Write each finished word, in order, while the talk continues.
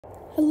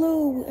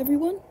Hello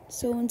everyone,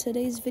 so in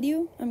today's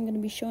video I'm going to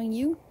be showing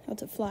you how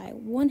to fly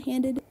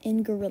one-handed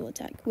in Gorilla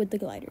Tag with the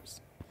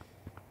gliders.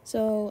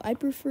 So I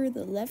prefer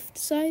the left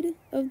side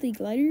of the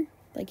glider,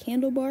 like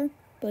handlebar,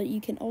 but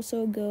you can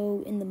also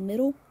go in the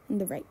middle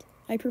and the right.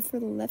 I prefer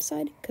the left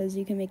side because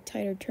you can make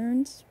tighter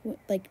turns,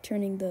 like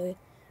turning the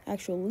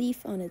actual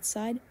leaf on its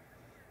side,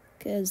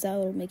 because that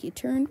will make you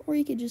turn, or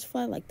you could just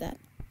fly like that.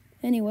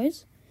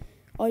 Anyways,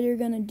 all you're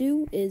going to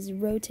do is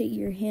rotate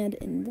your hand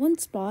in one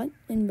spot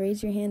and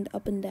raise your hand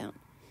up and down.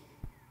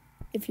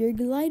 If your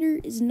glider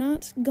is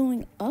not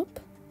going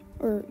up,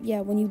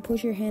 when you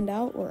push your hand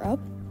out or up,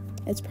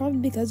 it's probably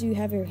because you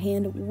have your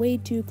hand way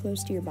too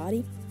close to your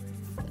body.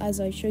 As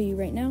I show you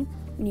right now,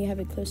 when you have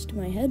it close to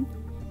my head,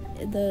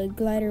 the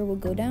glider will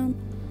go down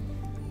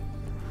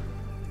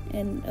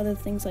and other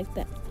things like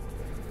that.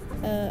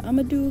 I'm going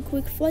to do a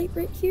quick flight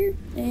right here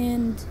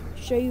and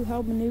show you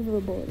how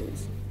maneuverable it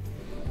is.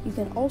 You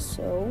can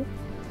also,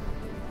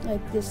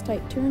 like this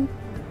tight turn,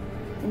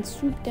 and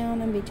swoop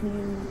down in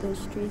between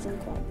those trees and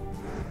climb.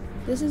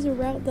 This is a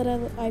route that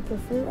I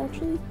prefer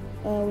actually,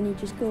 when you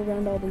just go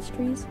around all these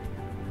trees.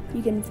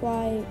 You can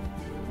fly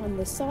on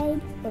the side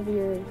of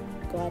your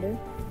glider,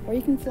 or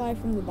you can fly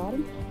from the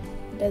bottom.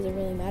 It doesn't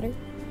really matter.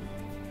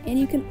 And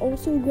you can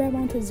also grab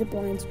onto zip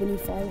lines when you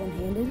fly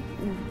one-handed,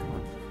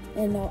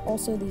 and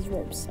also these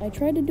ropes. I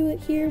tried to do it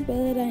here,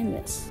 but I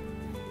missed.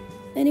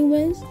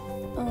 Anyways,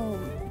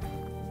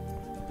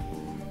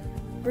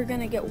 we're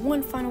gonna get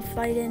one final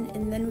flight in,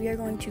 and then we are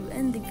going to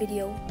end the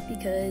video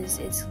because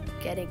it's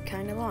getting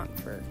kind of long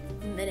for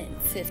a minute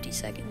and 50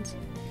 seconds.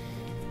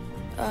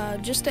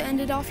 Just to end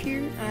it off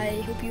here,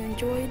 I hope you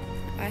enjoyed.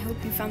 I hope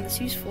you found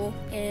this useful,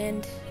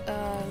 and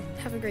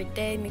have a great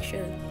day. Make sure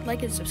to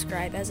like and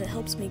subscribe as it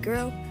helps me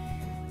grow.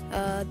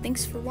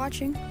 Thanks for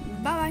watching.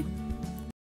 Bye.